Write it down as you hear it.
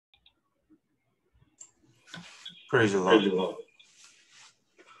Praise the Lord. Praise the Lord.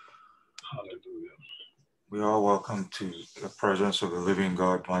 Hallelujah. We are welcome to the presence of the living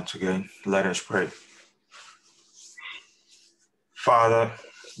God once again. Let us pray. Father,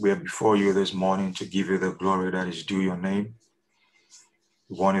 we are before you this morning to give you the glory that is due your name.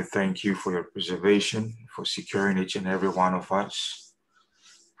 We want to thank you for your preservation, for securing each and every one of us.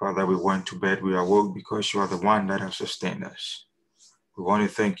 Father, we went to bed, we awoke because you are the one that has sustained us. We want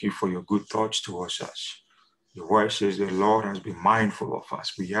to thank you for your good thoughts towards us. Your word says the Lord has been mindful of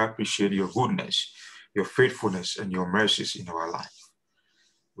us. We appreciate your goodness, your faithfulness, and your mercies in our life.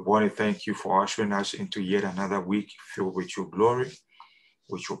 We want to thank you for ushering us into yet another week filled with your glory,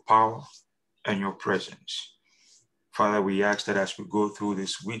 with your power, and your presence. Father, we ask that as we go through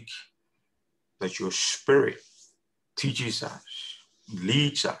this week, that your Spirit teaches us,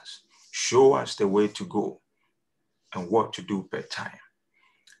 leads us, show us the way to go and what to do per time.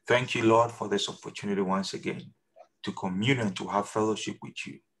 Thank you, Lord, for this opportunity once again to commune and to have fellowship with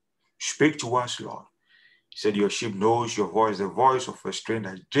you. Speak to us, Lord. You said your sheep knows your voice, the voice of a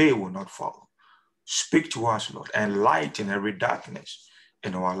stranger they will not follow. Speak to us, Lord, and lighten every darkness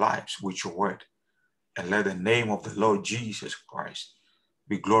in our lives with your word. And let the name of the Lord Jesus Christ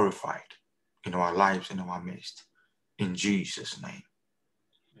be glorified in our lives and in our midst. In Jesus' name,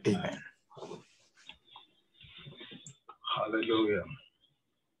 amen. Hallelujah.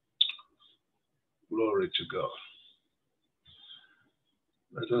 Glory to God.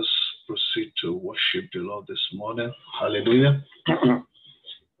 Let us proceed to worship the Lord this morning. Hallelujah.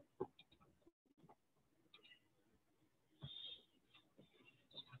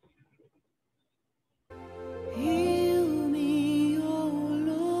 Heal me, O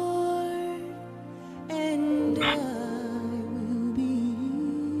Lord, and I will be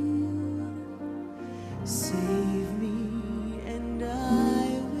healed. Save me, and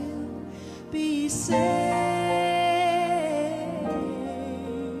I will be saved.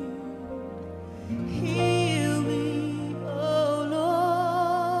 Heal me, O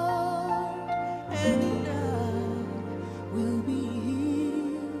Lord, and I will be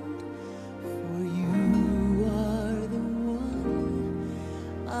healed. For you are the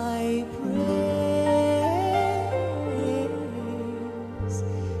one I praise.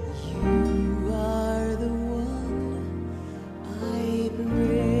 You are the one I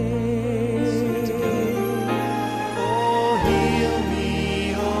praise. Oh, heal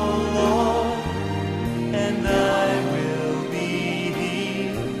me, oh Lord, and I will be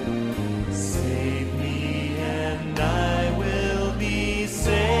healed. Save me, and I will be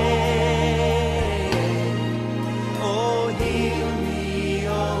saved. Oh, heal me,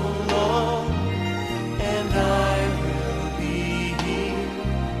 oh Lord, and I will be healed.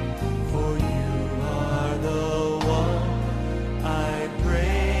 For you are the one I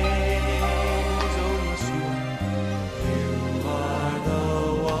praise. Oh, yes, you are the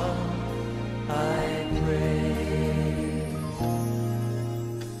one I praise.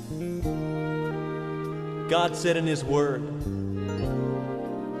 God said in his word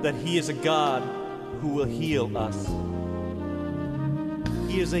that he is a God who will heal us.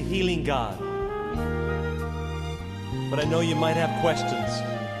 He is a healing God. But I know you might have questions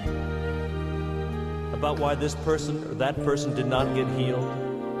about why this person or that person did not get healed.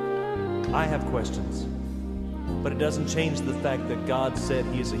 I have questions, but it doesn't change the fact that God said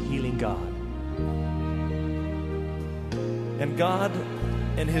he is a healing God. And God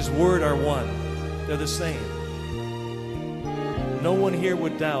and his word are one. They're the same. No one here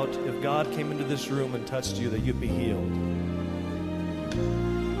would doubt if God came into this room and touched you that you'd be healed.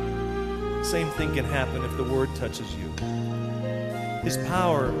 Same thing can happen if the word touches you. His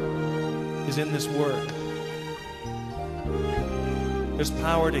power is in this word. There's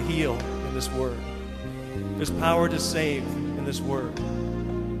power to heal in this word. There's power to save in this word.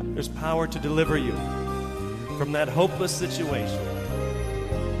 There's power to deliver you from that hopeless situation.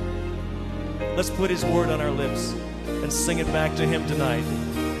 Let's put his word on our lips and sing it back to him tonight.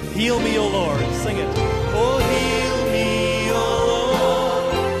 Heal me, O Lord. Sing it. Oh, heal me, O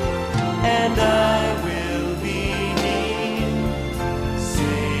Lord, and I will be healed.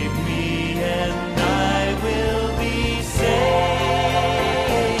 Save me, and I will be saved.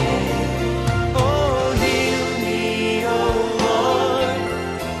 Oh, heal me, O Lord,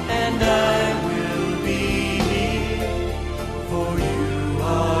 and I will be healed. For you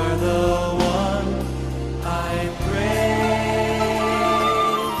are the one I praise.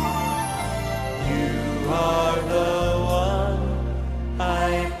 You are the one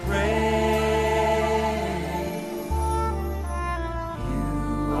I praise.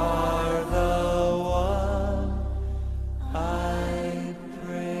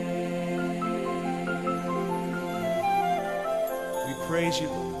 praise you,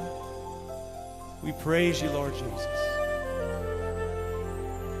 Lord. We praise you, Lord Jesus.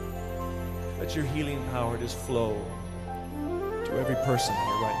 Let your healing power just flow to every person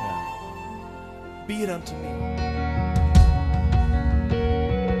here right now. Be it unto me.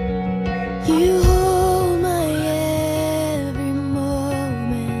 You hold my every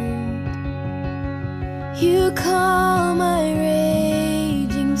moment. You calm my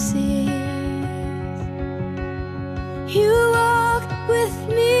raging seas. You walk with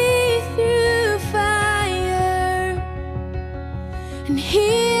me through fire and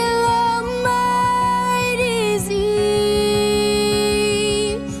heal all my disease.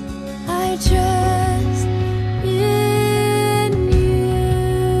 I trust in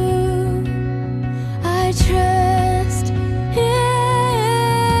you. I trust in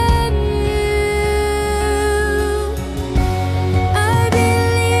you.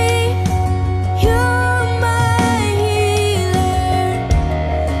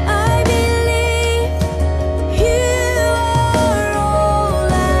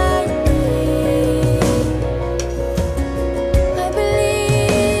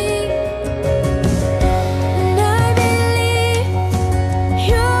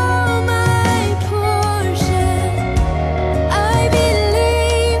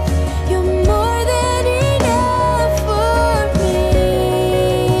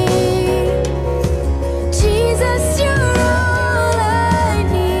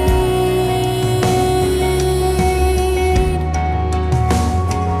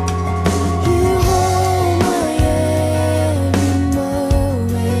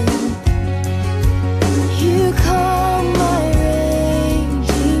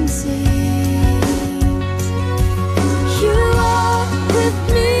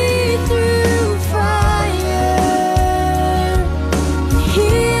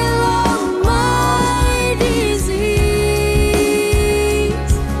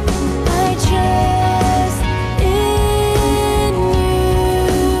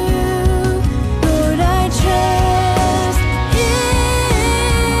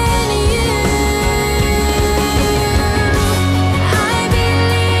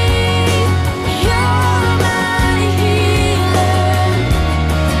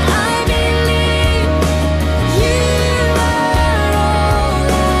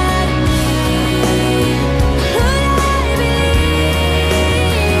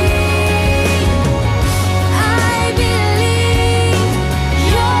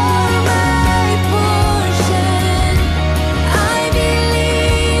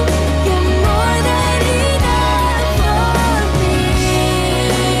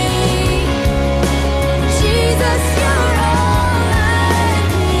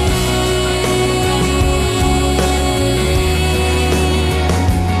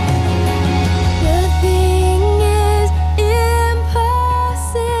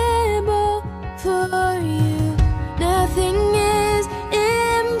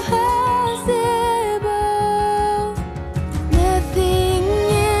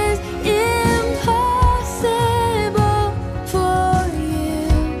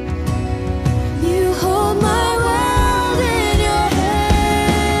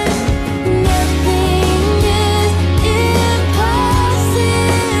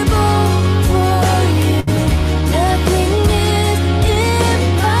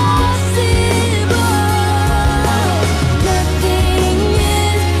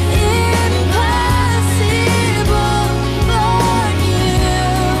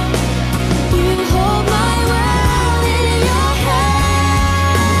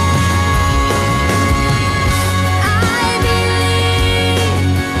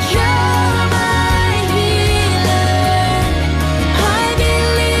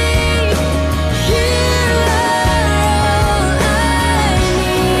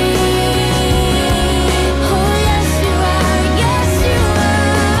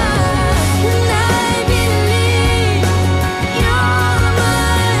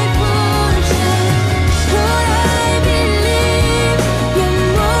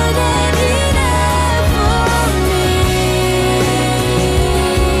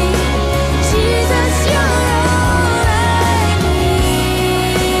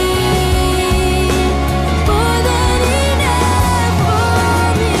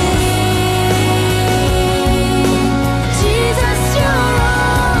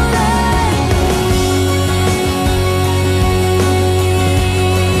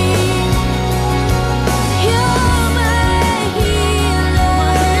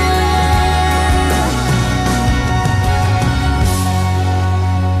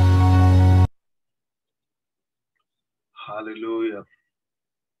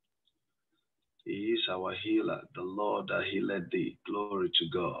 He is our healer, the Lord that healed thee. Glory to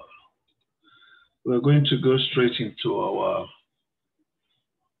God. We're going to go straight into our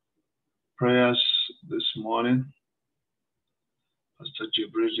prayers this morning. Pastor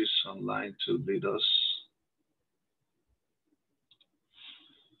Jibril is online to lead us.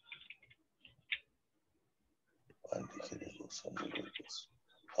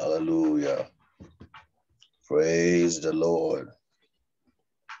 Hallelujah. Praise the Lord.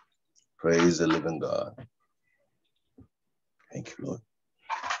 Praise the living God. Thank you, Lord.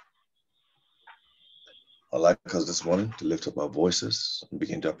 I'd like us this morning to lift up our voices and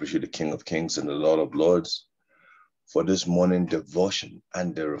begin to appreciate the King of Kings and the Lord of Lords for this morning devotion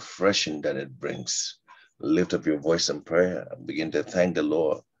and the refreshing that it brings. Lift up your voice in prayer and begin to thank the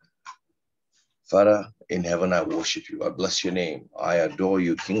Lord. Father, in heaven, I worship you. I bless your name. I adore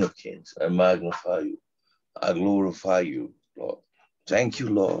you, King of Kings. I magnify you. I glorify you, Lord. Thank you,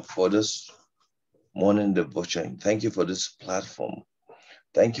 Lord, for this morning devotion. Thank you for this platform.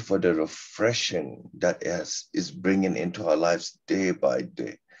 Thank you for the refreshing that is bringing into our lives day by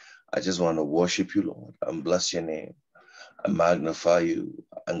day. I just want to worship you, Lord, and bless your name. I magnify you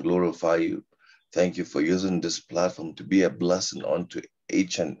and glorify you. Thank you for using this platform to be a blessing unto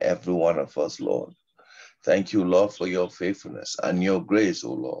each and every one of us, Lord. Thank you, Lord, for your faithfulness and your grace,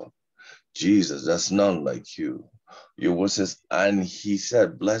 O Lord. Jesus, there's none like you. Your word says, and he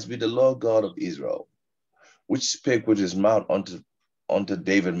said, blessed be the Lord God of Israel, which spake with his mouth unto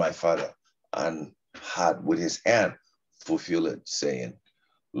David, my father, and had with his hand fulfilled it, saying,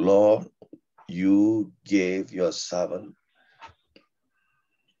 Lord, you gave your servant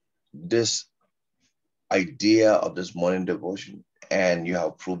this idea of this morning devotion, and you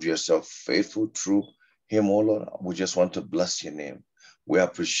have proved yourself faithful through him, oh Lord. We just want to bless your name. We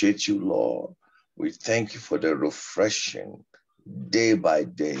appreciate you, Lord. We thank you for the refreshing day by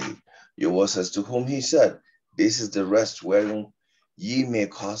day. Your word says, to whom he said, this is the rest wherein ye may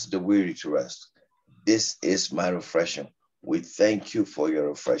cause the weary to rest. This is my refreshing. We thank you for your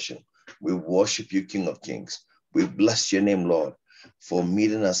refreshing. We worship you, King of Kings. We bless your name, Lord, for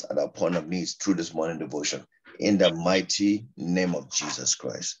meeting us at our point of needs through this morning devotion. In the mighty name of Jesus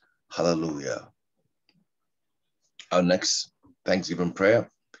Christ. Hallelujah. Our next Thanksgiving prayer.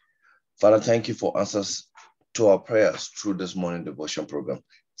 Father, thank you for answers to our prayers through this morning devotion program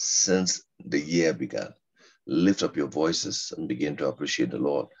since the year began. Lift up your voices and begin to appreciate the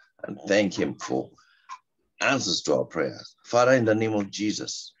Lord and thank him for answers to our prayers. Father, in the name of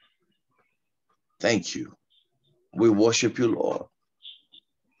Jesus, thank you. We worship you, Lord.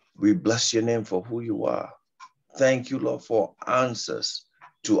 We bless your name for who you are. Thank you, Lord, for answers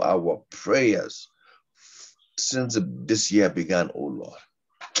to our prayers since this year began, oh Lord.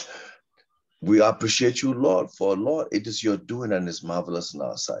 We appreciate you, Lord, for Lord, it is your doing and it's marvelous in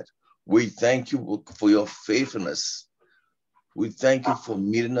our sight. We thank you for your faithfulness. We thank you for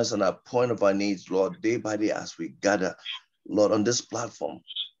meeting us on our point of our needs, Lord, day by day as we gather, Lord, on this platform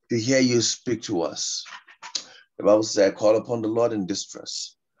to hear you speak to us. The Bible says, I call upon the Lord in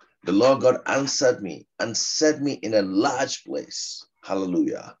distress. The Lord God answered me and set me in a large place.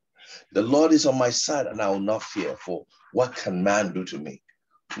 Hallelujah. The Lord is on my side and I will not fear, for what can man do to me?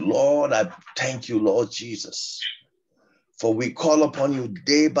 Lord, I thank you, Lord Jesus, for we call upon you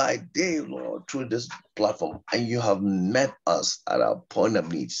day by day, Lord, through this platform, and you have met us at our point of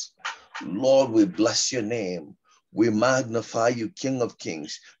needs. Lord, we bless your name. We magnify you, King of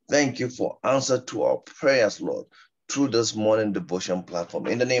Kings. Thank you for answer to our prayers, Lord, through this morning devotion platform.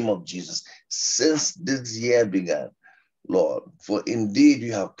 In the name of Jesus, since this year began, Lord, for indeed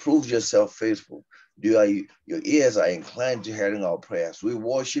you have proved yourself faithful. Your ears are inclined to hearing our prayers. We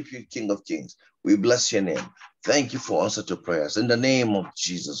worship you, King of Kings. We bless your name. Thank you for answer to prayers. In the name of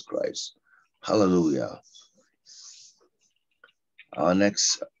Jesus Christ. Hallelujah. Our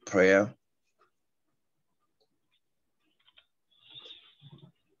next prayer.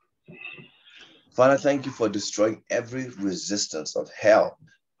 Father, thank you for destroying every resistance of hell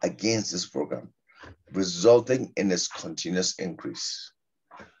against this program, resulting in its continuous increase.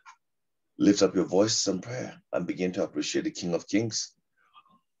 Lift up your voices in prayer and begin to appreciate the King of Kings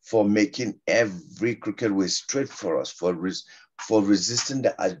for making every crooked way straight for us, for resisting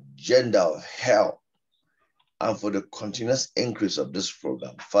the agenda of hell, and for the continuous increase of this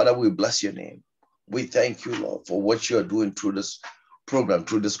program. Father, we bless your name. We thank you, Lord, for what you are doing through this program,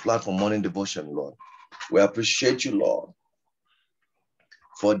 through this platform, Morning Devotion, Lord. We appreciate you, Lord,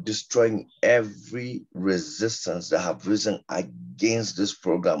 for destroying every resistance that have risen against this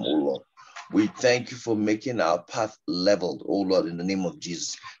program, oh Lord. We thank you for making our path leveled, oh Lord, in the name of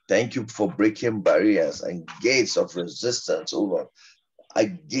Jesus. Thank you for breaking barriers and gates of resistance, oh Lord,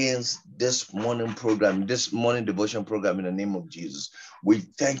 against this morning program, this morning devotion program in the name of Jesus. We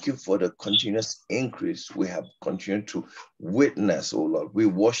thank you for the continuous increase we have continued to witness, oh Lord. We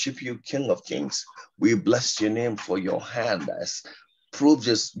worship you, King of Kings. We bless your name for your hand as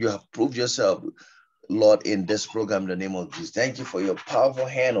you have proved yourself, Lord, in this program in the name of Jesus. Thank you for your powerful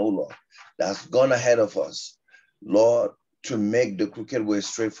hand, oh Lord, that's gone ahead of us, Lord, to make the crooked way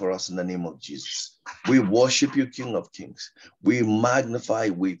straight for us in the name of Jesus. We worship you, King of Kings. We magnify,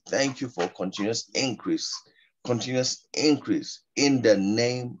 we thank you for continuous increase in the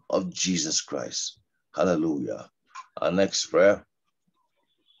name of Jesus Christ. Hallelujah. Our next prayer.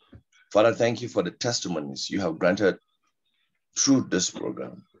 Father, thank you for the testimonies you have granted through this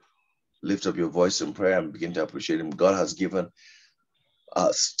program. Lift up your voice in prayer and begin to appreciate him. God has given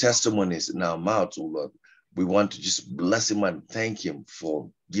us testimonies in our mouths, oh Lord. We want to just bless him and thank him for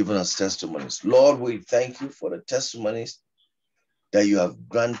giving us testimonies. Lord, we thank you for the testimonies that you have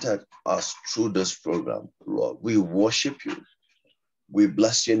granted us through this program, Lord. We worship you. We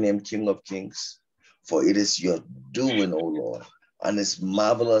bless your name, King of Kings, for it is your doing, oh Lord, and it's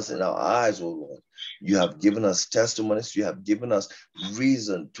marvelous in our eyes, oh Lord. You have given us testimonies. You have given us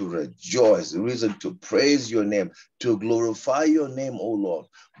reason to rejoice, reason to praise your name, to glorify your name, oh Lord.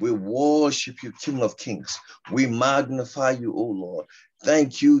 We worship you, King of Kings. We magnify you, oh Lord.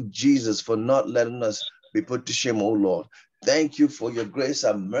 Thank you, Jesus, for not letting us be put to shame, oh Lord. Thank you for your grace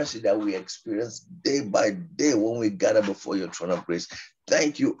and mercy that we experience day by day when we gather before your throne of grace.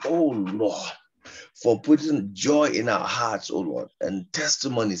 Thank you, oh Lord, for putting joy in our hearts, oh Lord, and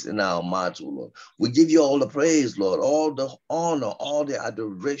testimonies in our mouths, oh Lord. We give you all the praise, Lord, all the honor, all the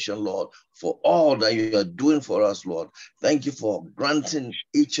adoration, Lord, for all that you are doing for us, Lord. Thank you for granting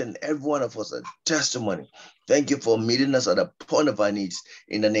each and every one of us a testimony. Thank you for meeting us at the point of our needs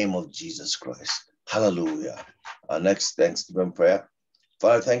in the name of Jesus Christ. Hallelujah. Our next Thanksgiving prayer.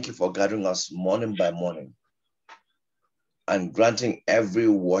 Father, thank you for gathering us morning by morning and granting every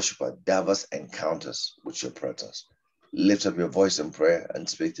worshiper diverse encounters with your presence. Lift up your voice in prayer and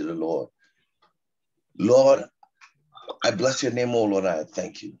speak to the Lord. Lord, I bless your name, oh Lord, and I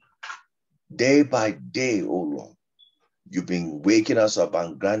thank you. Day by day, oh Lord, you've been waking us up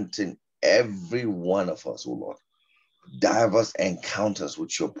and granting every one of us, oh Lord, diverse encounters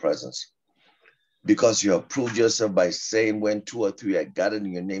with your presence. Because you have proved yourself by saying when 2 or 3 are gathered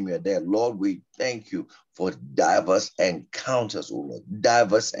in your name, you're there. Lord, we thank you for diverse encounters, oh Lord,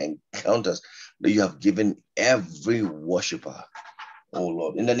 diverse encounters that you have given every worshiper, oh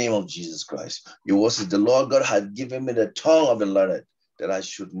Lord, in the name of Jesus Christ. Your word says, the Lord God had given me the tongue of the learned, that I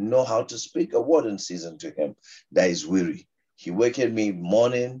should know how to speak a word in season to him that is weary. He wakened me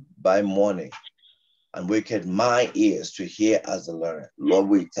morning by morning and wakened my ears to hear as the learned. Lord,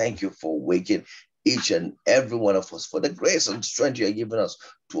 we thank you for waking each and every one of us, for the grace and strength you are giving us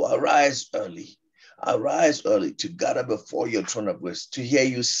to arise early to gather before your throne of grace, to hear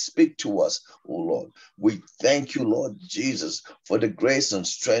you speak to us, oh Lord. We thank you, Lord Jesus, for the grace and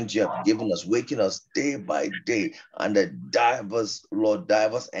strength you have given us, waking us day by day, and the diverse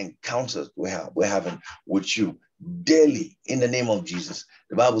encounters we're having with you daily in the name of Jesus.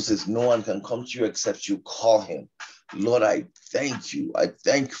 The Bible says no one can come to you except you call him. Lord, I thank you. I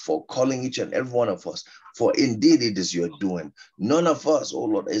thank you for calling each and every one of us, for indeed it is your doing. None of us, oh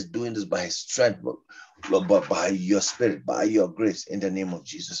Lord, is doing this by his strength, but Lord, but by your spirit, by your grace, in the name of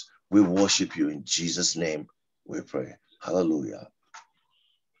Jesus. We worship you in Jesus' name. We pray. Hallelujah.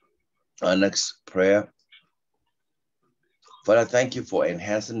 Our next prayer. Father, thank you for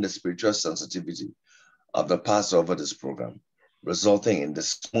enhancing the spiritual sensitivity of the pastor over this program, resulting in the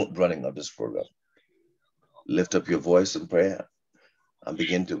smooth running of this program. Lift up your voice in prayer and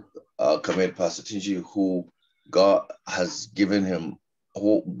begin to commit Pastor Tinji, who God has given him,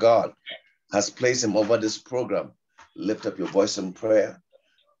 who God has placed him over this program. Lift up your voice in prayer.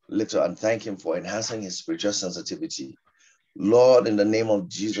 Lift up and thank him for enhancing his spiritual sensitivity. Lord, in the name of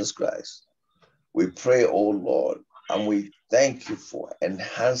Jesus Christ, we pray, oh Lord, and we thank you for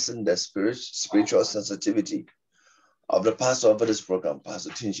enhancing the spiritual sensitivity of the pastor over this program,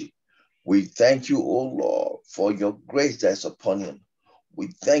 Pastor Tinji. We thank you, oh Lord, for your grace that is upon him. We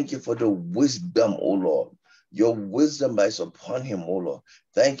thank you for the wisdom, oh Lord. Your wisdom that is upon him, oh Lord.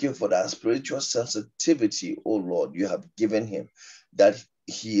 Thank you for that spiritual sensitivity, oh Lord, you have given him, that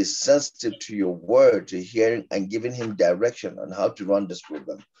he is sensitive to your word, to hearing and giving him direction on how to run this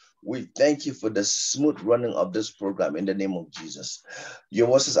program. We thank you for the smooth running of this program in the name of Jesus. Your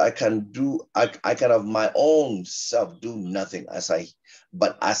word says, I can of my own self do nothing,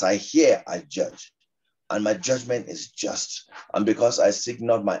 but as I hear, I judge. And my judgment is just. And because I seek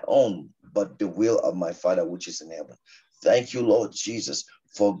not my own, but the will of my Father which is in heaven. Thank you, Lord Jesus,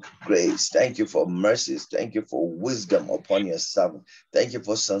 for grace. Thank you for mercies. Thank you for wisdom upon your servant. Thank you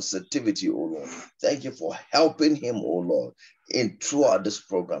for sensitivity, O Lord. Thank you for helping him, O Lord, in throughout this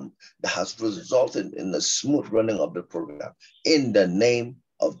program that has resulted in the smooth running of the program. In the name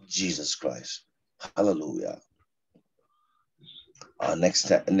of Jesus Christ. Hallelujah. Our next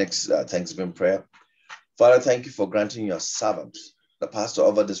Thanksgiving prayer. Father, thank you for granting your servants, the pastor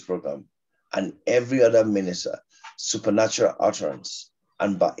over this program, and every other minister, supernatural utterance,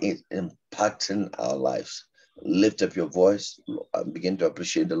 and by it impacting our lives. Lift up your voice and begin to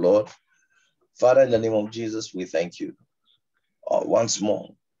appreciate the Lord. Father, in the name of Jesus, we thank you once more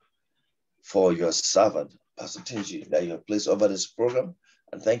for your servant, Pastor Tinji, that you have placed over this program.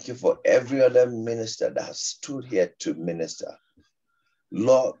 And thank you for every other minister that has stood here to minister.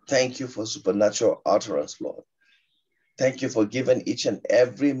 Lord, thank you for supernatural utterance, Lord. Thank you for giving each and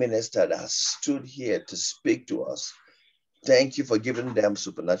every minister that has stood here to speak to us. Thank you for giving them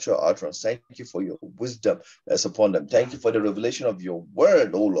supernatural utterance. Thank you for your wisdom that's upon them. Thank you for the revelation of your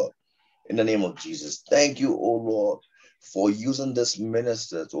word, O Lord, in the name of Jesus. Thank you, O Lord, for using this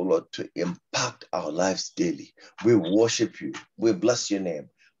ministers, O Lord, to impact our lives daily. We worship you. We bless your name.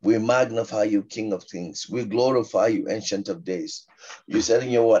 We magnify you, King of Kings. We glorify you, Ancient of Days. You said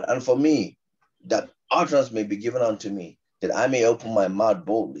in your word, and for me, that utterance may be given unto me, that I may open my mouth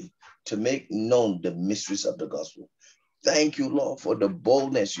boldly to make known the mysteries of the gospel. Thank you, Lord, for the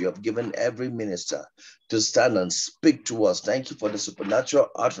boldness you have given every minister to stand and speak to us. Thank you for the supernatural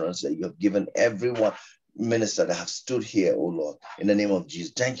utterance that you have given everyone minister that have stood here, oh Lord, in the name of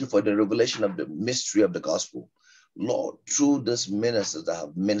Jesus. Thank you for the revelation of the mystery of the gospel. Lord, through this ministers that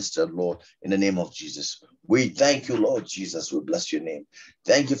have ministered, Lord, in the name of Jesus. We thank you, Lord Jesus. We bless your name.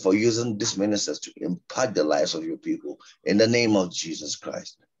 Thank you for using these ministers to impact the lives of your people. In the name of Jesus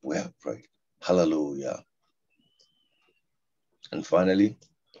Christ, we have prayed. Hallelujah. And finally,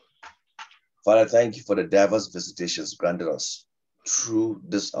 Father, thank you for the diverse visitations granted us through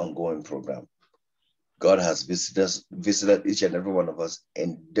this ongoing program. God has visited each and every one of us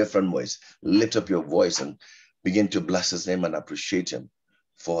in different ways. Lift up your voice and begin to bless his name and appreciate him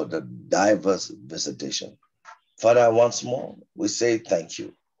for the diverse visitation. Father, once more, we say thank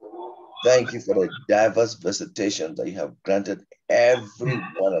you. Thank you for the diverse visitation that you have granted every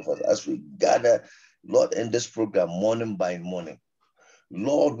one of us as we gather, Lord, in this program, morning by morning.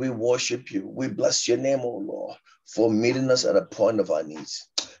 Lord, we worship you. We bless your name, O Lord, for meeting us at a point of our needs.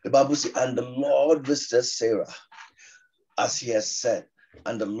 The Bible says, and the Lord visited Sarah as he has said,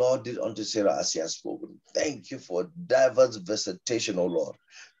 and the Lord did unto Sarah as he has spoken. Thank you for diverse visitation, O Lord.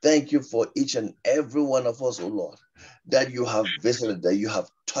 Thank you for each and every one of us, O Lord, that you have visited, that you have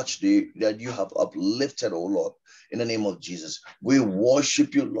touched, that you have uplifted, O Lord, in the name of Jesus. We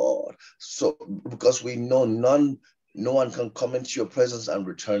worship you, Lord, so because we know no one can come into your presence and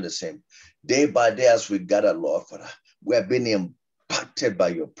return the same. Day by day as we gather, Lord, Father, we are being impacted by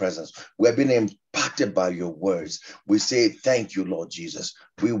your presence. We are being impacted by your words. We say, thank you, Lord Jesus.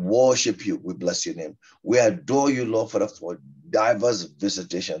 We worship you. We bless your name. We adore you, Lord, Father, for diverse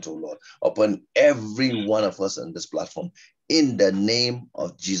visitations, oh Lord, upon every one of us on this platform. In the name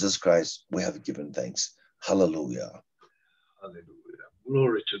of Jesus Christ, we have given thanks. Hallelujah. Hallelujah.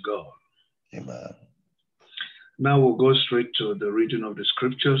 Glory to God. Amen. Now we'll go straight to the reading of the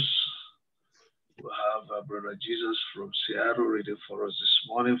scriptures. We'll have Brother Jesus from Seattle reading for us this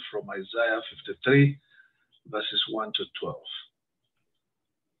morning from Isaiah 53, verses 1 to 12.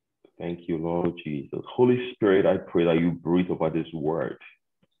 Thank you, Lord Jesus. Holy Spirit, I pray that you breathe over this word,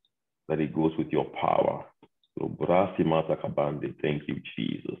 that it goes with your power. Thank you,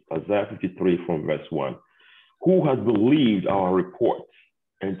 Jesus. Isaiah 53 from verse 1. Who has believed our report,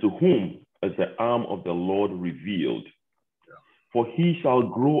 and to whom is the arm of the Lord revealed? For he shall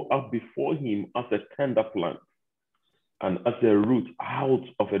grow up before him as a tender plant, and as a root out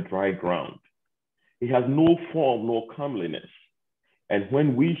of a dry ground. He has no form nor comeliness, and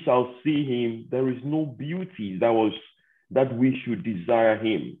when we shall see him, there is no beauty that we should desire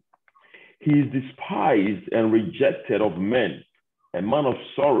him. He is despised and rejected of men, a man of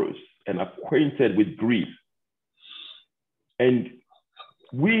sorrows and acquainted with grief. And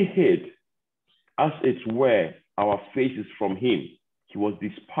we hid, as it were, our faces from him. He was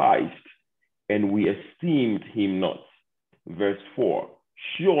despised, and we esteemed him not. Verse 4,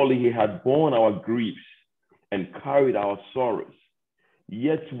 surely he had borne our griefs and carried our sorrows.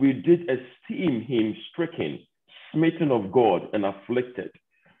 Yet we did esteem him stricken, smitten of God, and afflicted.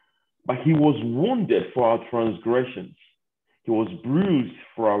 But he was wounded for our transgressions. He was bruised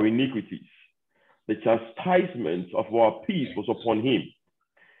for our iniquities. The chastisement of our peace was upon him,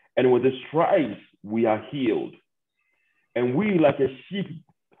 and with the stripes we are healed. and we like a sheep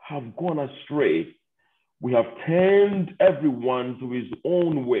have gone astray. We have turned everyone to his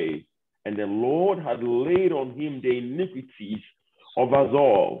own way, and the Lord had laid on him the iniquities of us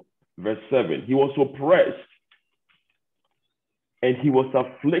all. Verse 7, he was oppressed and he was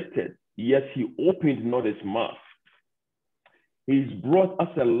afflicted, yet he opened not his mouth. He is brought as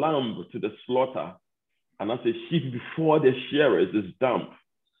a lamb to the slaughter, and as a sheep before the shearers is dumb.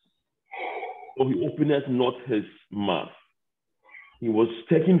 So he openeth not his mouth. He was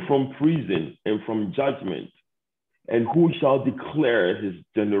taken from prison and from judgment. And who shall declare his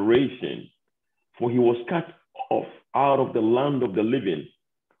generation? For he was cut off out of the land of the living.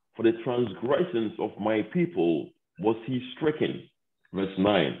 For the transgressions of my people was he stricken. Verse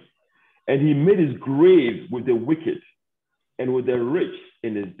 9. And he made his grave with the wicked and with the rich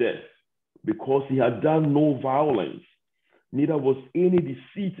in his death, because he had done no violence, neither was any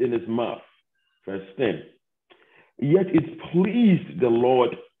deceit in his mouth. Verse 10. Yet it pleased the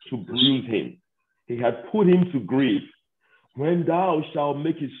Lord to bruise him. He had put him to grief. When thou shalt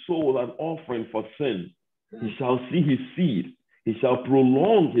make his soul an offering for sin, he shall see his seed. He shall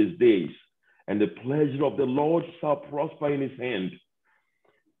prolong his days, and the pleasure of the Lord shall prosper in his hand.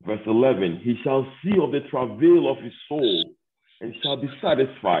 Verse 11, he shall see of the travail of his soul, and shall be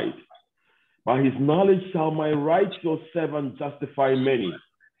satisfied. By his knowledge shall my righteous servant justify many,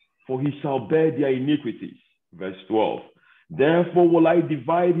 for he shall bear their iniquities. Verse 12, therefore will I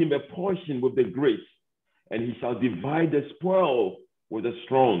divide him a portion with the great, and he shall divide the spoil with the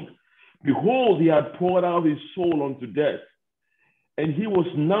strong. Behold, he had poured out his soul unto death, and he was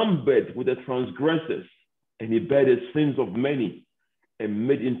numbered with the transgressors, and he bare the sins of many, and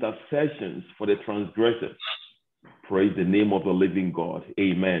made intercessions for the transgressors. Praise the name of the living God.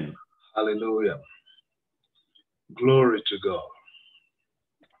 Amen. Hallelujah. Glory to God.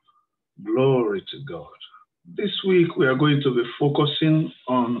 Glory to God. This week we are going to be focusing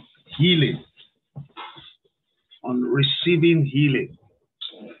on healing, on receiving healing.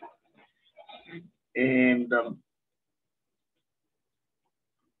 And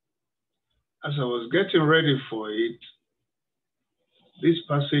as I was getting ready for it, this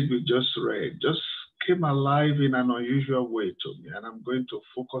passage we just read just came alive in an unusual way to me, and I'm going to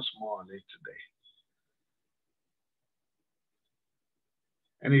focus more on it today.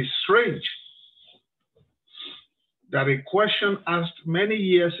 And it's strange that a question asked many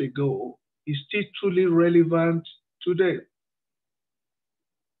years ago is still truly relevant today.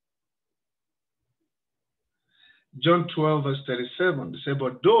 John 12, verse 37, they say,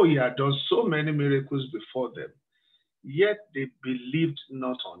 but though he had done so many miracles before them, yet they believed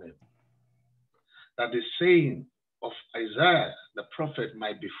not on him, that the saying of Isaiah the prophet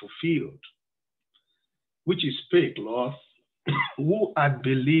might be fulfilled, which he spake, Lord, who had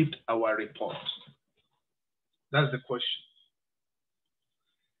believed our report? That's the question.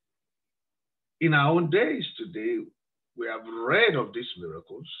 In our own days today, we have read of these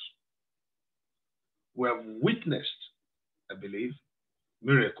miracles. We have witnessed, I believe,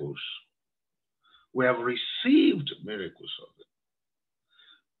 miracles. We have received miracles of it.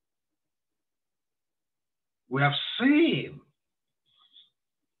 We have seen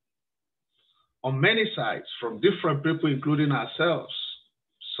on many sides from different people, including ourselves,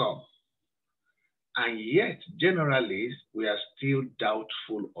 some. And yet, generally, we are still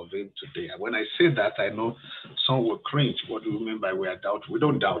doubtful of him today. And when I say that, I know some will cringe. What do you mean by we are doubtful? We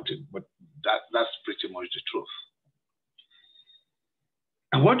don't doubt him, but that's pretty much the truth.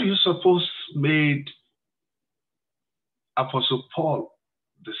 And what do you suppose made Apostle Paul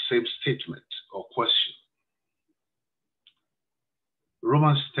the same statement or question?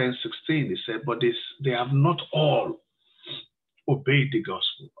 Romans 10:16, he said, but they have not all obeyed the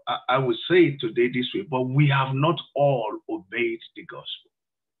gospel. I would say it today this way, but we have not all obeyed the gospel.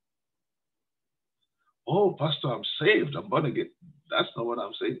 Oh, Pastor, I'm saved, I'm born again. That's not what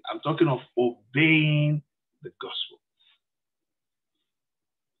I'm saying. I'm talking of obeying the gospel.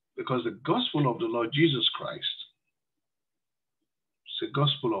 Because the gospel of the Lord Jesus Christ is a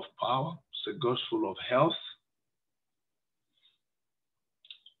gospel of power, it's a gospel of health,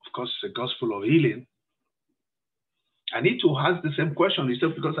 of course, it's a gospel of healing. And he too has the same question. He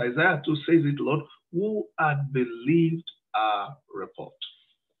said, because Isaiah too says it, Lord, who had believed our report?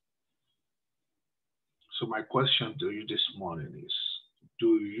 So my question to you this morning is,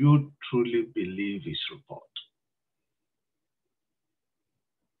 do you truly believe his report?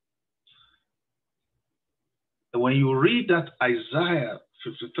 And when you read that Isaiah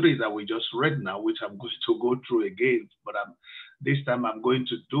 53 that we just read now, which I'm going to go through again, but this time I'm going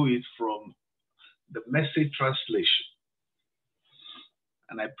to do it from the Message translation.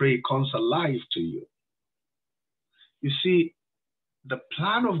 And I pray it comes alive to you. You see, the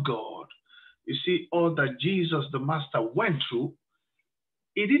plan of God, you see, all that Jesus, the Master, went through,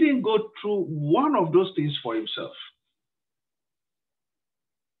 he didn't go through one of those things for himself.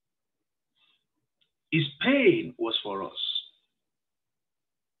 His pain was for us.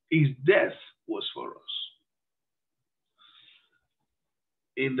 His death was for us.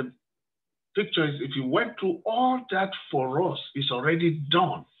 In the picture, if you went through all that for us, it's already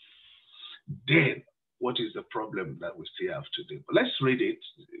done. Then, what is the problem that we still have today? But let's read it.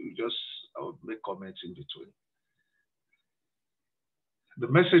 I'll make comments in between. The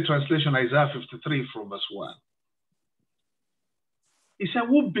Message translation, Isaiah 53 from verse 1. He said,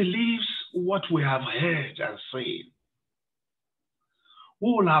 who believes what we have heard and seen?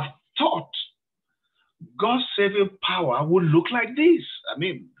 Who will have thought God's saving power would look like this? I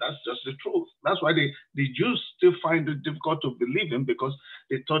mean, that's just the truth. That's why the Jews still find it difficult to believe him, because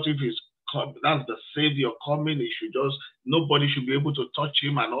they thought if he's come, that's the Savior coming, nobody should be able to touch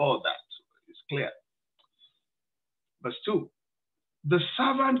him and all that. It's clear. Verse 2. The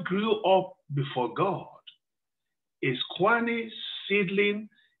servant grew up before God, a squanny seedling,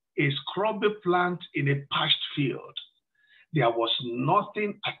 a scrubby plant in a parched field. There was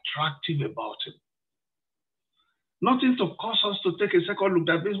nothing attractive about him. Nothing to cause us to take a second look.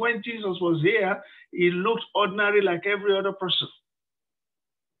 That means when Jesus was here, he looked ordinary like every other person.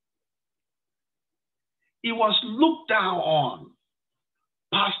 He was looked down on,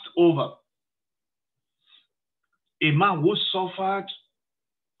 passed over. A man who suffered,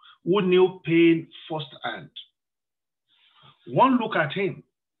 who knew pain firsthand. One look at him,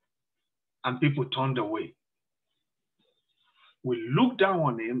 and people turned away. We looked down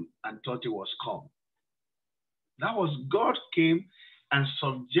on him and thought he was calm. That was God came and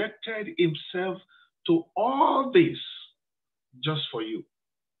subjected himself to all this just for you.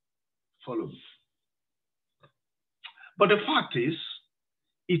 Follow me. But the fact is,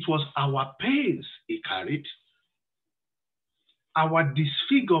 it was our pains he carried, our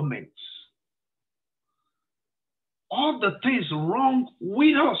disfigurements, all the things wrong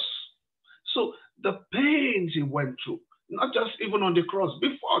with us. So the pains he went through, not just even on the cross,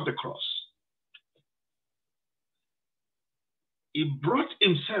 before the cross. He brought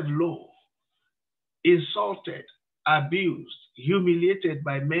himself low, insulted, abused, humiliated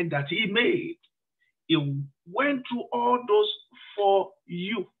by men that he made. He went through all those for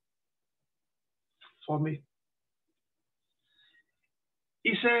you, for me.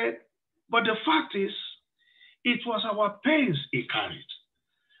 He said, but the fact is, it was our pains he carried,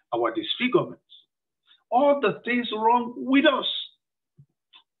 our disfigurements, all the things wrong with us.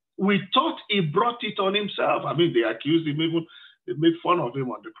 We thought he brought it on himself. I mean, they accused him, even they made fun of him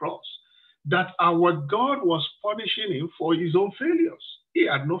on the cross, that our God was punishing him for his own failures. He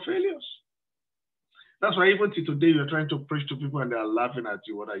had no failures. That's why even today you're trying to preach to people and they're laughing at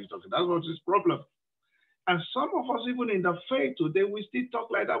you. What are you talking? That's what's his problem. And some of us, even in the faith today, we still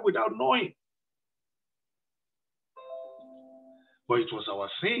talk like that without knowing. But it was our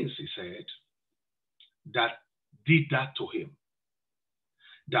sins, he said, that did that to him,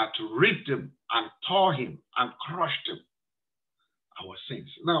 that ripped him and tore him and crushed him. Our sins.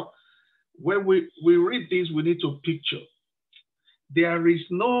 Now, when we read this, we need to picture. There is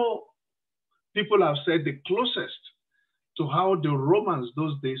no, people have said the closest to how the Romans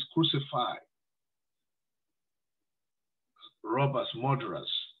those days crucified robbers,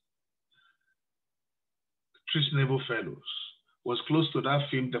 murderers, treasonable fellows, was close to that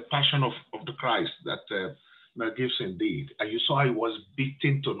film, The Passion of the Christ, that Mel Gibson did. And you saw he was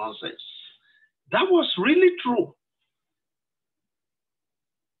beaten to nonsense. That was really true.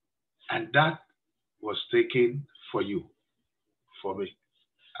 And that was taken for you, for me.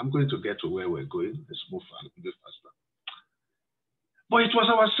 I'm going to get to where we're going. Let's move a bit faster. But it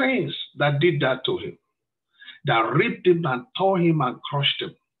was our sins that did that to him, that ripped him and tore him and crushed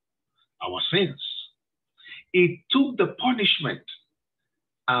him. Our sins. It took the punishment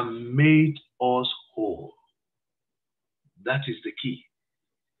and made us whole. That is the key.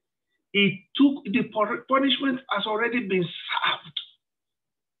 It took, the punishment has already been served.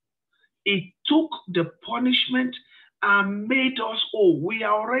 It took the punishment and made us whole. We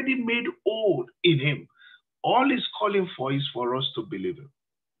are already made whole in him. All he's calling for is for us to believe him.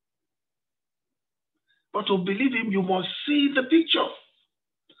 But to believe him, you must see the picture,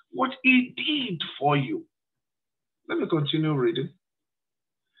 what he did for you. Let me continue reading.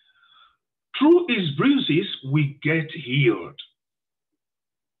 Through his bruises, we get healed.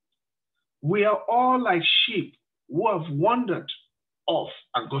 We are all like sheep who have wandered off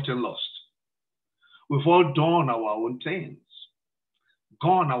and gotten lost. We've all done our own things,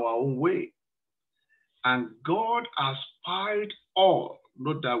 gone our own way. And God has piled all,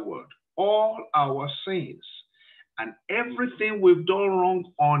 note that word, all our sins and everything we've done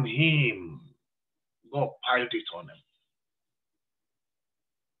wrong on him. God piled it on him.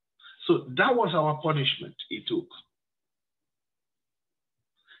 So that was our punishment he took.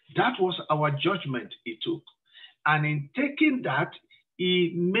 That was our judgment he took. And in taking that,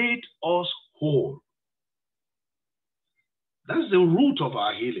 he made us whole. That's the root of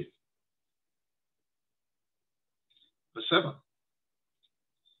our healing. Verse 7.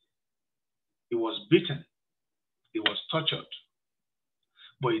 He was beaten. He was tortured.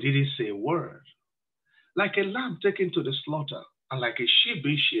 But he didn't say a word. Like a lamb taken to the slaughter and like a sheep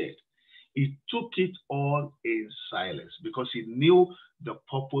being sheared, he took it all in silence because he knew the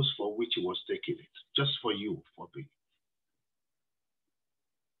purpose for which he was taking it. Just for you, for me.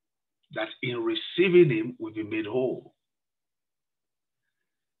 That in receiving him, we'll be made whole.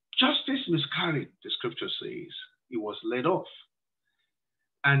 Justice miscarried, the scripture says. He was led off.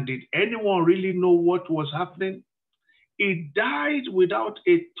 And did anyone really know what was happening? He died without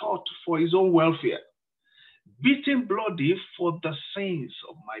a thought for his own welfare, beaten bloody for the sins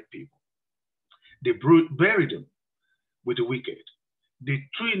of my people. They buried him with the wicked. They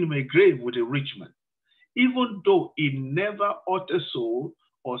threw him in a grave with a rich man, even though he never uttered a soul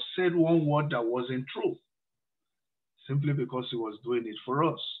or said one word that wasn't true, simply because he was doing it for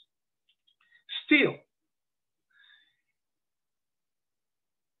us. Still,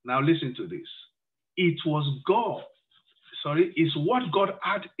 now listen to this. It was it's what God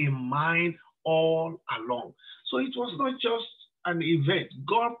had in mind all along. So it was not just an event.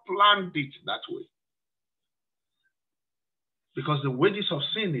 God planned it that way. Because the wages of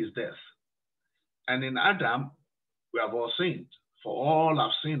sin is death. And in Adam, we have all sinned. For all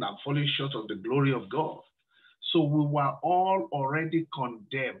have sinned and fallen short of the glory of God. So we were all already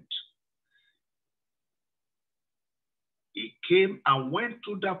condemned. He came and went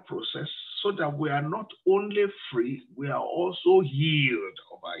through that process so that we are not only free, we are also healed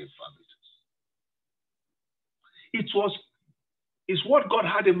of our infirmities. It's what God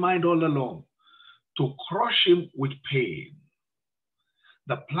had in mind all along, to crush him with pain.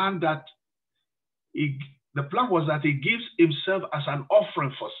 The plan was that he gives himself as an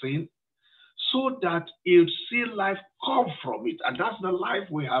offering for sin so that he'll see life come from it. And that's the life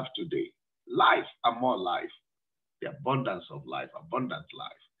we have today. Life and more life. The abundance of life, abundant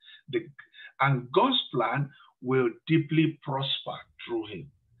life. And God's plan will deeply prosper through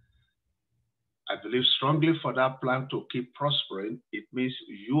him. I believe strongly for that plan to keep prospering, it means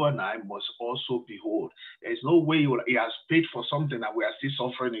you and I must also be whole. There is no way he has paid for something and we are still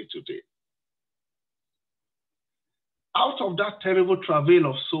suffering it today. Out of that terrible travail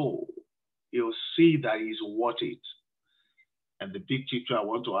of soul, you'll see that he's worth it. And the big picture I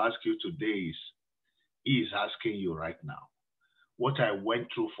want to ask you today is, he is asking you right now, what I went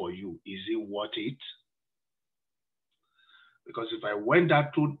through for you, is it worth it? Because if I went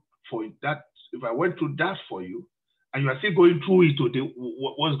through that for you, and you are still going through it today,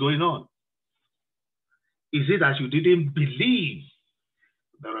 what's going on? Is it that you didn't believe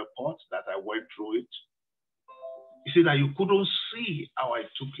the report that I went through it? Is it that you couldn't see how I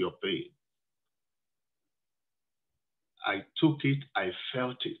took your pain? I took it, I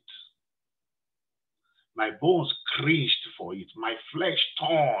felt it. My bones cringed for it. My flesh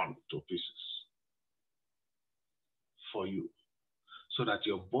torn to pieces for you, so that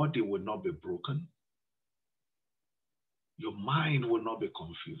your body will not be broken. Your mind will not be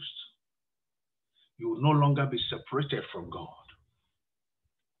confused. You will no longer be separated from God,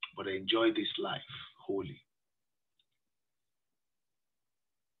 but enjoy this life wholly.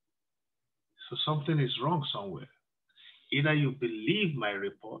 So something is wrong somewhere. Either you believe my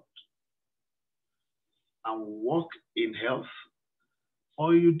report and walk in health,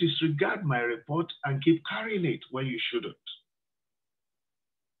 or you disregard my report and keep carrying it when you shouldn't.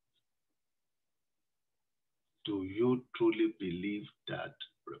 Do you truly believe that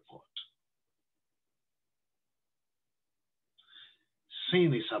report?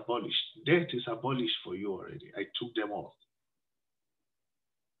 Sin is abolished. Death is abolished for you already. I took them all.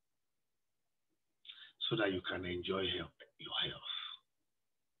 So that you can enjoy your health.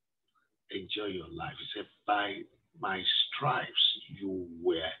 Enjoy your life. He said, by my stripes you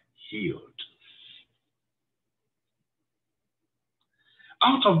were healed.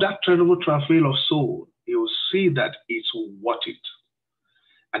 Out of that terrible travail of soul, you will see that it's worth it.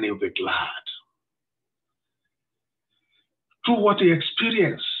 And he'll be glad. Through what he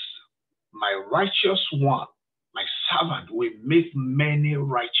experienced, my righteous one, my servant, will make many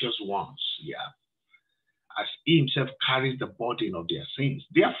righteous ones. Yeah. As he himself carries the burden of their sins.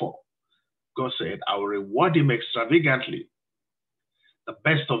 Therefore, God said, I will reward him extravagantly, the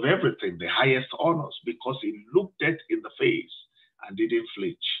best of everything, the highest honors, because he looked death in the face and didn't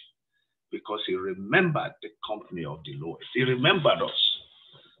flinch, because he remembered the company of the lowest. He remembered us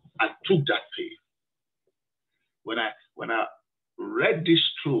and took that pay. When I read this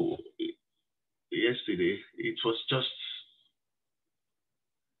through yesterday, it was just,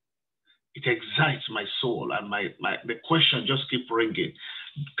 it excites my soul, and the question just keep ringing.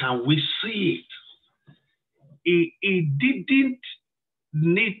 Can we see it? He didn't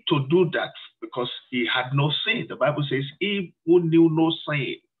need to do that because he had no sin. The Bible says he who knew no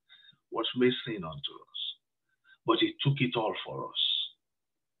sin was made sin unto us, but he took it all for us.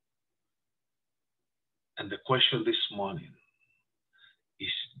 And the question this morning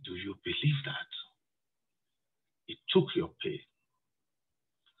is, do you believe that? He took your pay.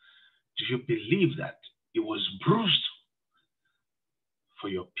 Do you believe that it was bruised for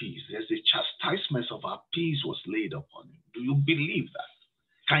your peace? There's a chastisement of our peace was laid upon him. Do you believe that?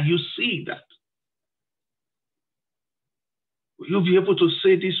 Can you see that? Will you be able to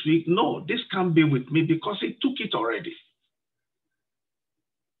say this week, no, this can't be with me because he took it already?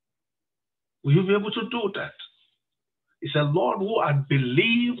 Will you be able to do that? It's a Lord who had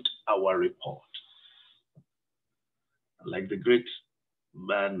believed our report. Like the great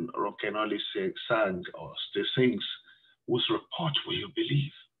man Rokenoli sang or still sings, whose report will you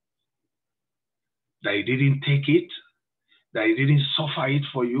believe? That he didn't take it, that he didn't suffer it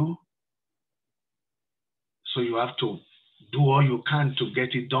for you. So you have to do all you can to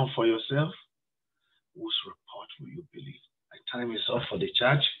get it done for yourself. Whose report will you believe? My time is up for the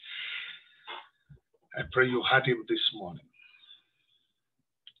church. I pray you heard him this morning.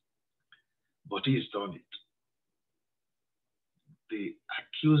 But he's done it. The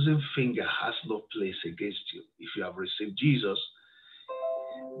accusing finger has no place against you. If you have received Jesus,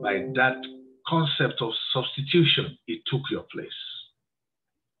 by that concept of substitution, he took your place.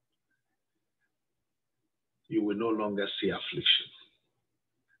 You will no longer see affliction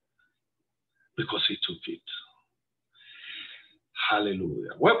because he took it.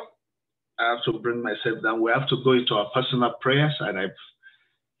 Hallelujah. Well, I have to bring myself down. We have to go into our personal prayers, and I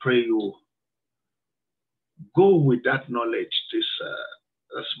pray you go with that knowledge this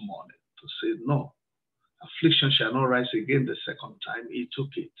morning to say, no, affliction shall not rise again the second time. He took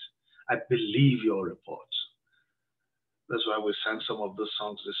it. I believe your report. That's why we sang some of those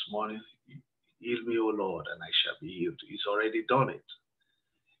songs this morning. Heal me, O Lord, and I shall be healed. He's already done it.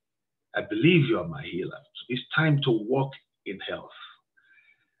 I believe you are my healer. It's time to walk in health.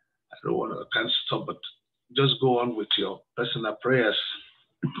 I can't stop, but just go on with your personal prayers.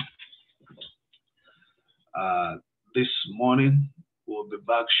 This morning, we'll be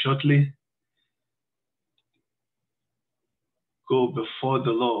back shortly. Go before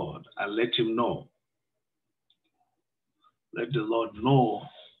the Lord and let him know. Let the Lord know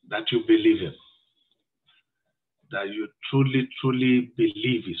that you believe him, that you truly, truly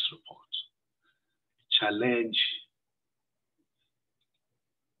believe his report. Challenge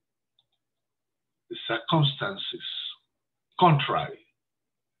the circumstances contrary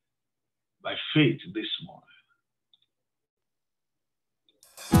by faith this morning.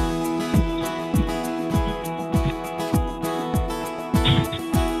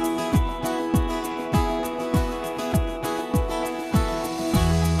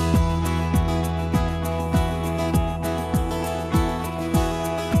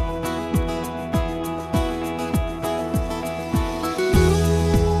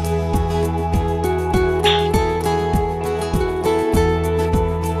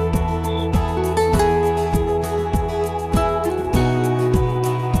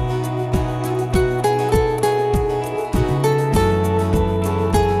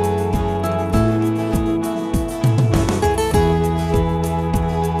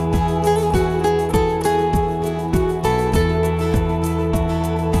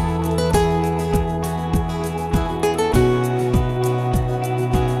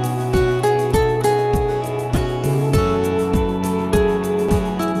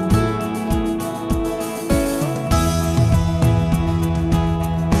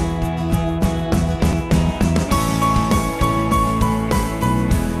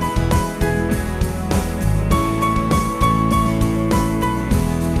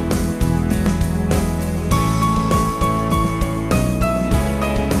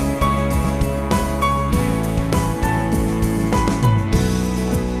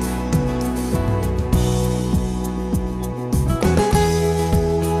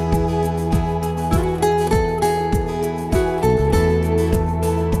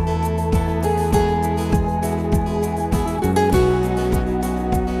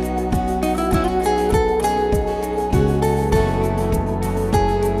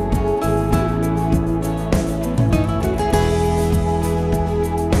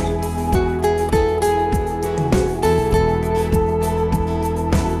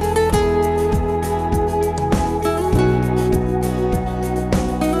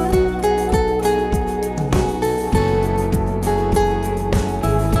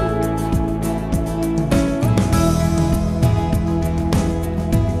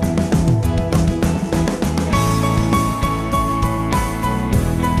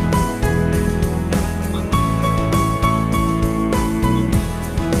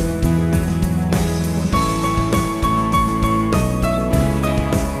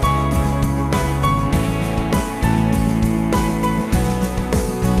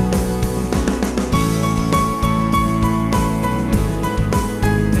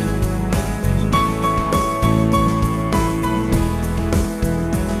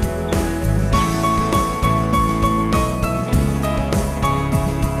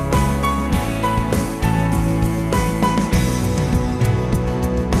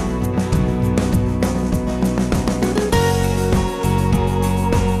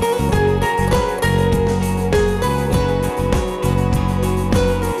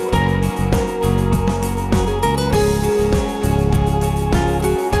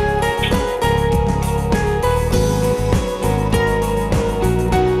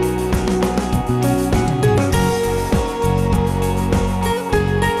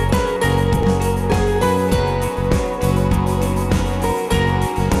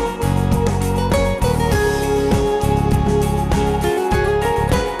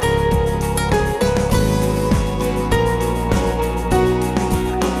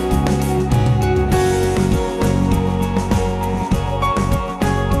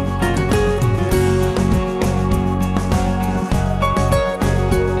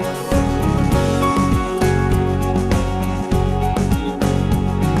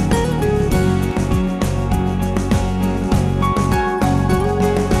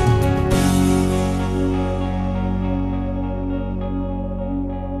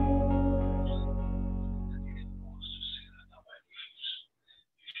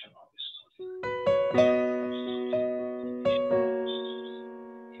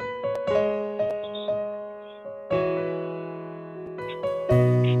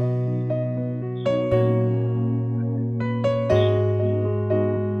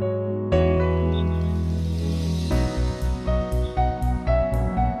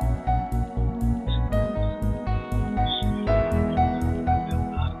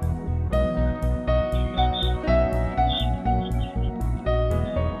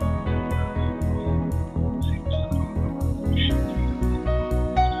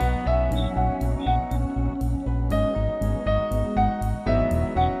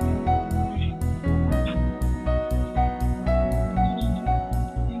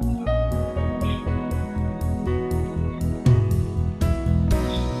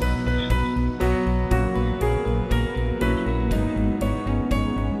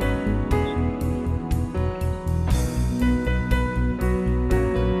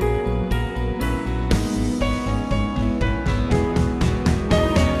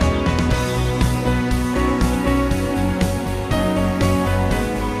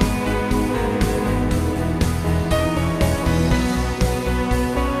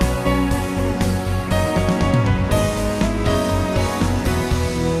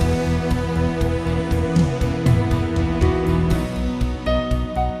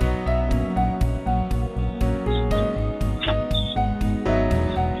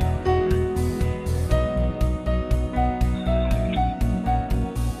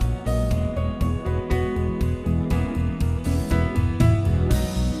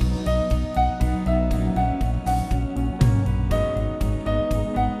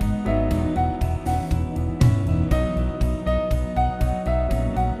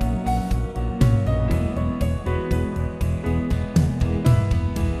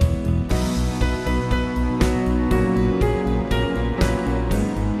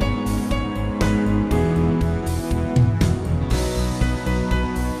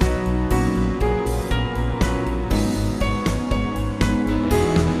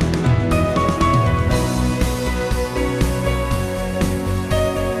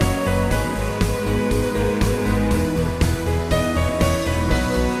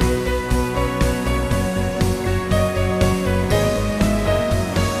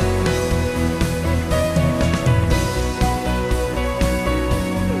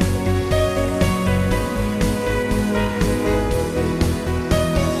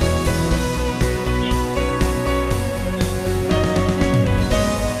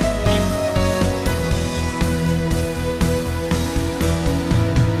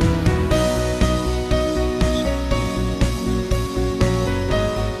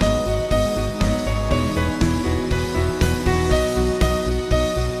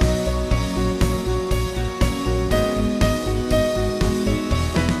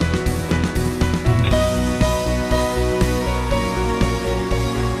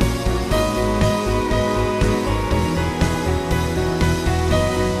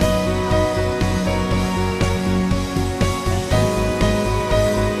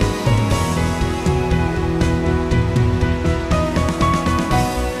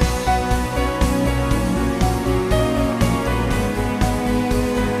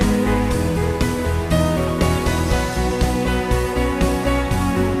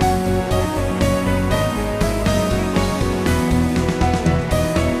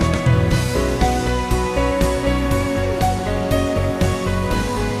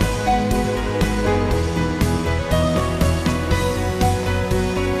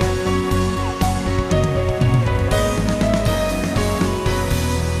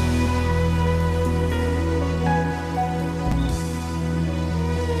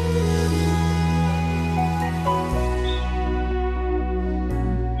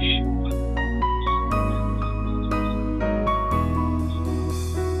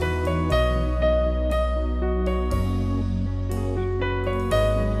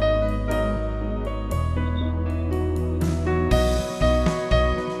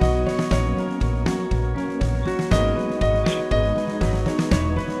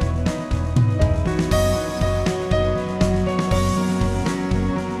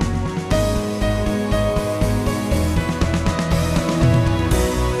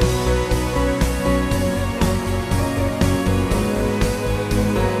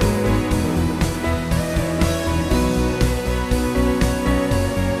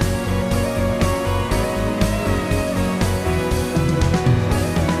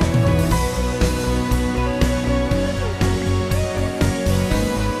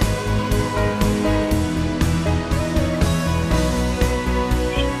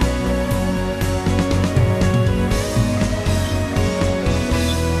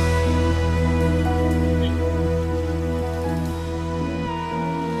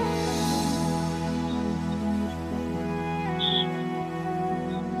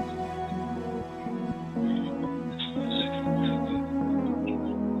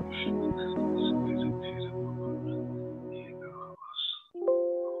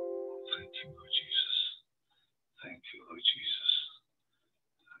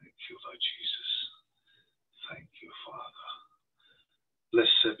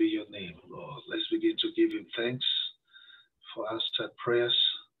 Blessed be your name, Lord. Let's begin to give him thanks for answered prayers.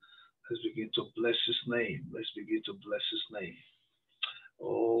 Let's begin to bless his name. Let's begin to bless his name.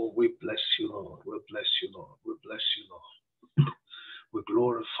 Oh, we bless you, Lord. We bless you, Lord. We bless you, Lord. We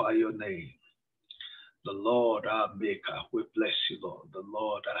glorify your name. The Lord our maker. We bless you, Lord. The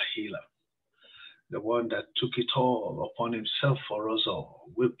Lord our healer. The one that took it all upon himself for us all.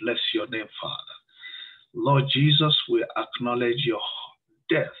 We bless your name, Father. Lord Jesus, we acknowledge your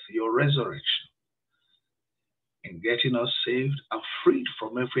death, your resurrection, in getting us saved and freed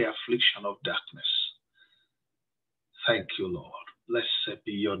from every affliction of darkness. Thank you, Lord. Blessed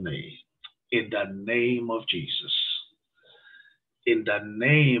be your name. In the name of Jesus. In the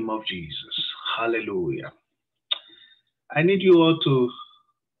name of Jesus. Hallelujah. I need you all to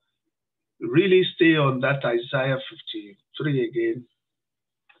really stay on that Isaiah 53 again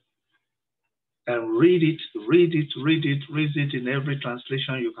and read it in every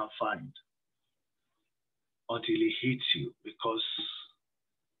translation you can find until it hits you, because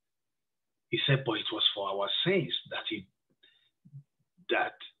he said, but it was for our sins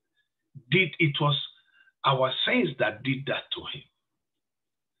it was our sins that did that to him.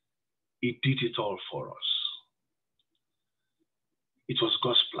 He did it all for us. It was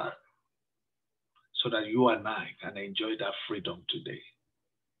God's plan so that you and I can enjoy that freedom today.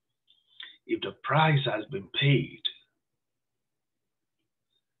 If the price has been paid,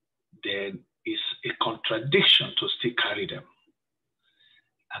 then it's a contradiction to still carry them.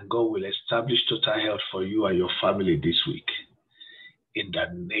 And God will establish total health for you and your family this week. In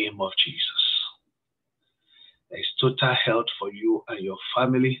the name of Jesus. There is total health for you and your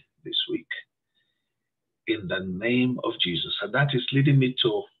family this week. In the name of Jesus. And that is leading me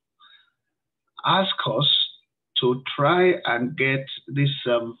to ask us to try and get this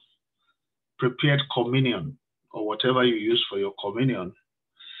prepared communion, or whatever you use for your communion.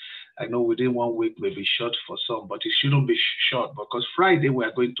 I know within 1 week may be short for some, but it shouldn't be short, because Friday we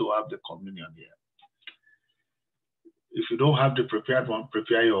are going to have the communion here. If you don't have the prepared one,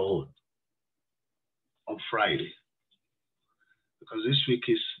 prepare your own on Friday, because this week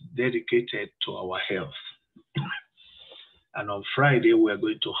is dedicated to our health. And on Friday, we are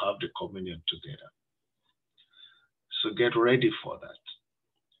going to have the communion together. So get ready for that.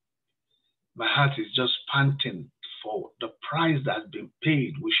 My heart is just panting for the price that's been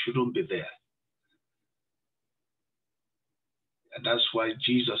paid. We shouldn't be there. And that's why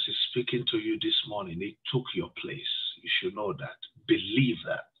Jesus is speaking to you this morning. He took your place. You should know that. Believe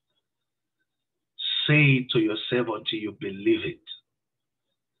that. Say it to yourself until you believe it.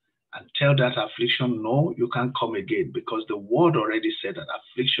 And tell that affliction, no, you can't come again, because the word already said that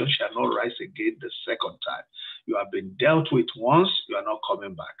affliction shall not rise again the second time. You have been dealt with once, you are not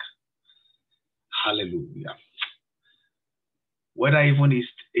coming back. Hallelujah. Whether even is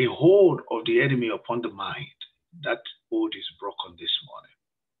a hold of the enemy upon the mind, that hold is broken this morning.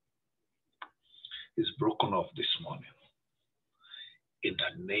 It's broken off this morning. In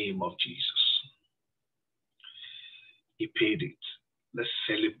the name of Jesus. He paid it. Let's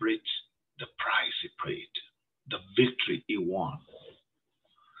celebrate the price he paid, the victory he won,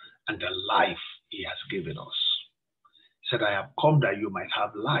 and the life he has given us. He said, I have come that you might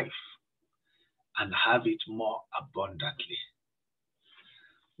have life and have it more abundantly.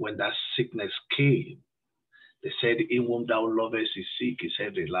 When that sickness came, they said, in whom thou lovest is sick. He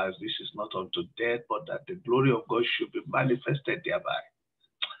said, alas, this is not unto death, but that the glory of God should be manifested thereby.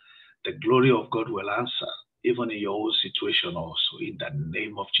 The glory of God will answer, even in your own situation also, in the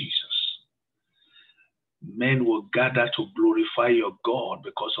name of Jesus. Men will gather to glorify your God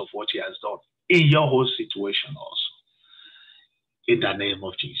because of what he has done in your whole situation also, in the name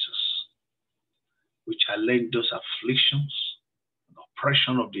of Jesus. We challenge those afflictions and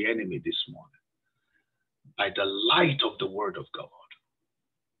oppression of the enemy this morning by the light of the word of God,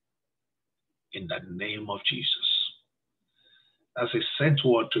 in the name of Jesus. As a sent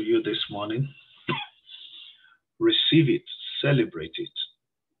word to you this morning, receive it, celebrate it,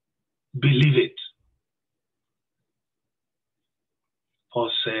 believe it.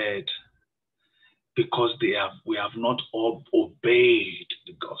 Paul said, because we have not obeyed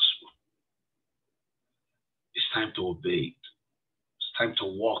the gospel. It's time to obey it. It's time to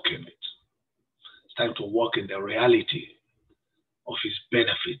walk in it. It's time to walk in the reality of his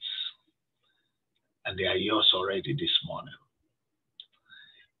benefits. And they are yours already this morning.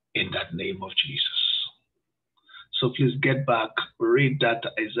 In that name of Jesus. So please get back, read that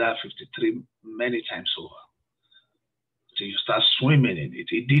Isaiah 53 many times over, till you start swimming in it.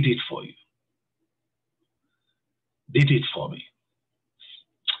 He did it for you. Did it for me.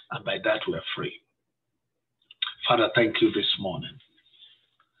 And by that we're free. Father, thank you this morning.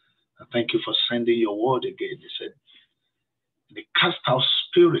 I thank you for sending your word again. He said, they cast out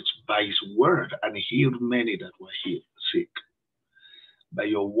spirits by his word and healed many that were sick. By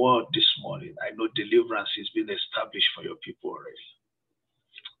your word this morning, I know deliverance is being established for your people already.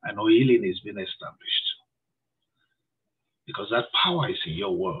 I know healing is being established. Because that power is in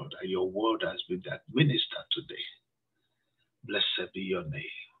your word, and your word has been administered today. Blessed be your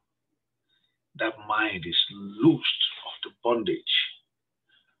name. That mind is loosed of the bondage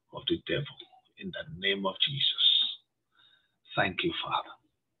of the devil in the name of Jesus. Thank you, Father.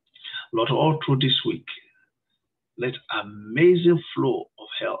 Lord, all through this week, let amazing flow of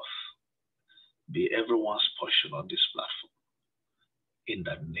health be everyone's portion on this platform in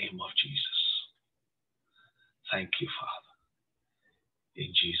the name of Jesus. Thank you, Father. In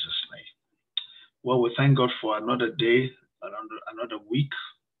Jesus' name. Well, we thank God for another day, another week.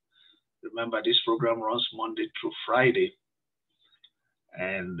 Remember, this program runs Monday through Friday.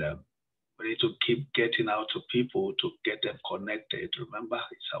 And we need to keep getting out to people to get them connected. Remember,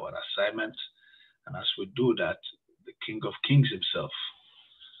 it's our assignment. And as we do that, the King of Kings himself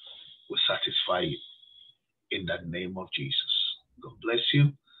will satisfy you in the name of Jesus. God bless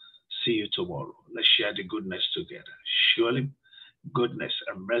you. See you tomorrow. Let's share the goodness together. Surely, goodness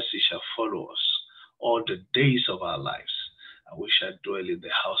and mercy shall follow us all the days of our lives, and we shall dwell in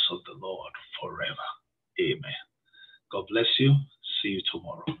the house of the Lord forever. Amen. God bless you. See you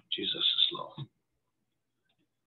tomorrow. Jesus is Lord.